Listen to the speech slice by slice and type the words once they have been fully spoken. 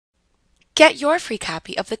Get your free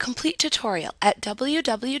copy of the complete tutorial at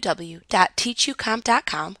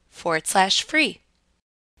www.teachucomp.com/free.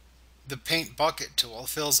 The Paint Bucket tool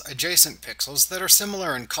fills adjacent pixels that are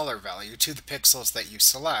similar in color value to the pixels that you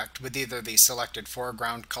select with either the selected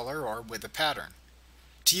foreground color or with a pattern.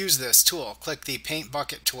 To use this tool, click the Paint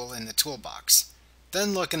Bucket tool in the toolbox.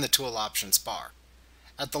 Then look in the Tool Options bar.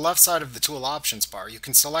 At the left side of the Tool Options bar, you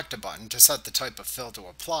can select a button to set the type of fill to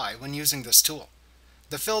apply when using this tool.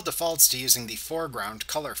 The fill defaults to using the foreground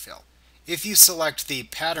color fill. If you select the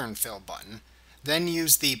Pattern Fill button, then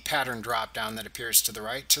use the Pattern drop-down that appears to the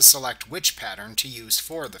right to select which pattern to use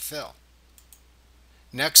for the fill.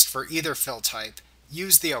 Next, for either fill type,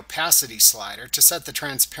 use the Opacity slider to set the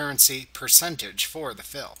transparency percentage for the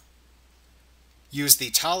fill. Use the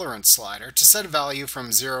Tolerance slider to set a value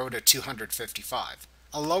from 0 to 255.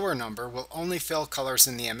 A lower number will only fill colors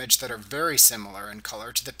in the image that are very similar in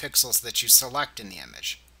color to the pixels that you select in the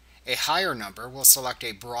image. A higher number will select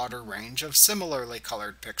a broader range of similarly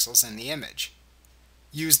colored pixels in the image.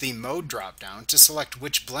 Use the Mode drop-down to select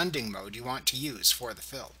which blending mode you want to use for the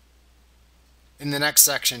fill. In the next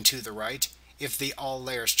section to the right, if the All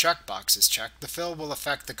Layers checkbox is checked, the fill will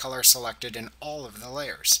affect the color selected in all of the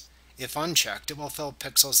layers. If unchecked, it will fill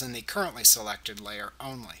pixels in the currently selected layer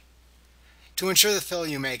only. To ensure the fill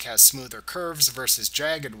you make has smoother curves versus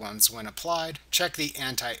jagged ones when applied, check the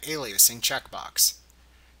Anti-Aliasing checkbox.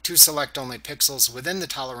 To select only pixels within the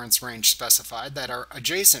tolerance range specified that are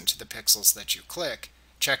adjacent to the pixels that you click,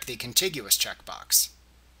 check the Contiguous checkbox.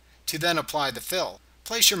 To then apply the fill,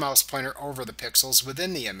 place your mouse pointer over the pixels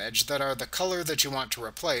within the image that are the color that you want to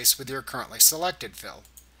replace with your currently selected fill,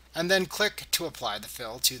 and then click to apply the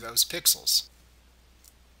fill to those pixels.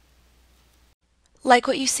 Like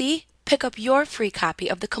what you see? Pick up your free copy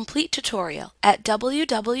of the complete tutorial at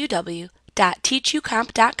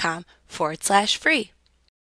www.teachucomp.com/free.